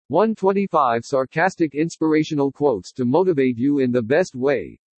125 Sarcastic inspirational quotes to motivate you in the best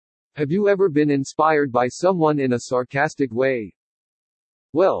way. Have you ever been inspired by someone in a sarcastic way?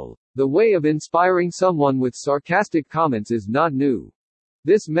 Well, the way of inspiring someone with sarcastic comments is not new.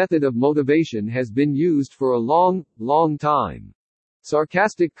 This method of motivation has been used for a long, long time.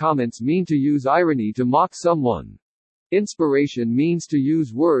 Sarcastic comments mean to use irony to mock someone. Inspiration means to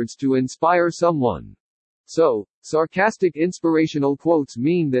use words to inspire someone. So, sarcastic inspirational quotes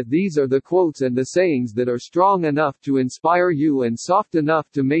mean that these are the quotes and the sayings that are strong enough to inspire you and soft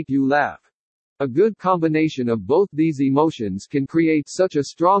enough to make you laugh. A good combination of both these emotions can create such a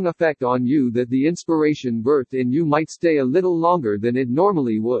strong effect on you that the inspiration birthed in you might stay a little longer than it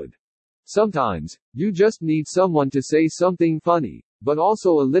normally would. Sometimes, you just need someone to say something funny, but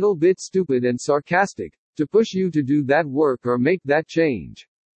also a little bit stupid and sarcastic, to push you to do that work or make that change.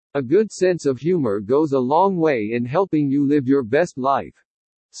 A good sense of humor goes a long way in helping you live your best life.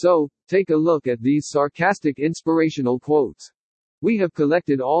 So, take a look at these sarcastic inspirational quotes. We have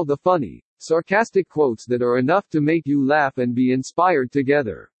collected all the funny, sarcastic quotes that are enough to make you laugh and be inspired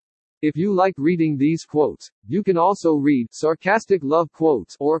together. If you like reading these quotes, you can also read sarcastic love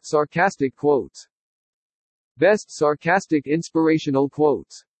quotes or sarcastic quotes. Best sarcastic inspirational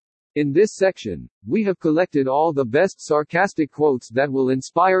quotes. In this section, we have collected all the best sarcastic quotes that will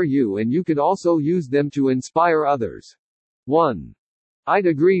inspire you, and you could also use them to inspire others. 1. I'd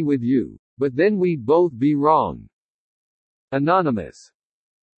agree with you, but then we'd both be wrong. Anonymous.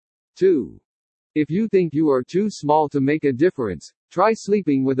 2. If you think you are too small to make a difference, try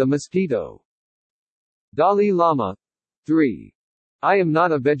sleeping with a mosquito. Dalai Lama. 3. I am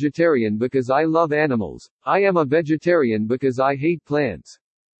not a vegetarian because I love animals, I am a vegetarian because I hate plants.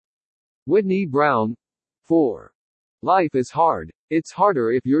 Whitney Brown. 4. Life is hard, it's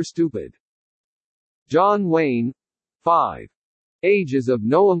harder if you're stupid. John Wayne. 5. Age is of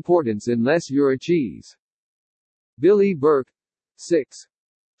no importance unless you're a cheese. Billy Burke. 6.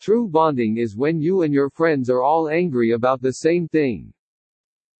 True bonding is when you and your friends are all angry about the same thing.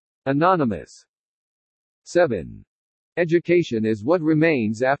 Anonymous. 7. Education is what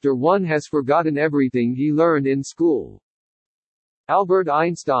remains after one has forgotten everything he learned in school. Albert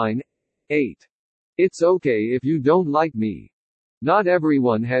Einstein. 8. It's okay if you don't like me. Not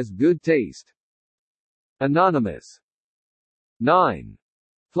everyone has good taste. Anonymous. 9.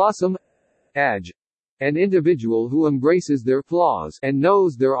 Flossom. Age. An individual who embraces their flaws and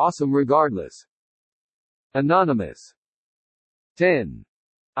knows they're awesome regardless. Anonymous. 10.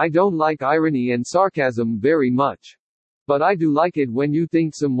 I don't like irony and sarcasm very much. But I do like it when you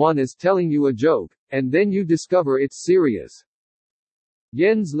think someone is telling you a joke, and then you discover it's serious.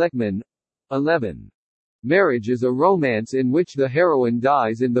 Jens Lekman. 11. Marriage is a romance in which the heroine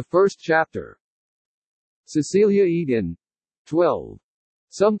dies in the first chapter. Cecilia Egan. 12.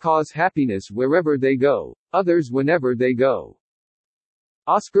 Some cause happiness wherever they go, others whenever they go.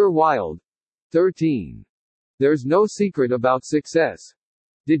 Oscar Wilde. 13. There's no secret about success.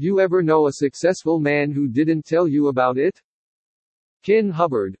 Did you ever know a successful man who didn't tell you about it? Ken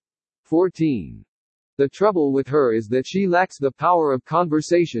Hubbard. 14. The trouble with her is that she lacks the power of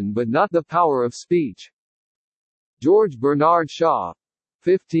conversation but not the power of speech. George Bernard Shaw.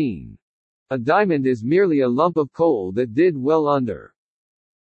 15. A diamond is merely a lump of coal that did well under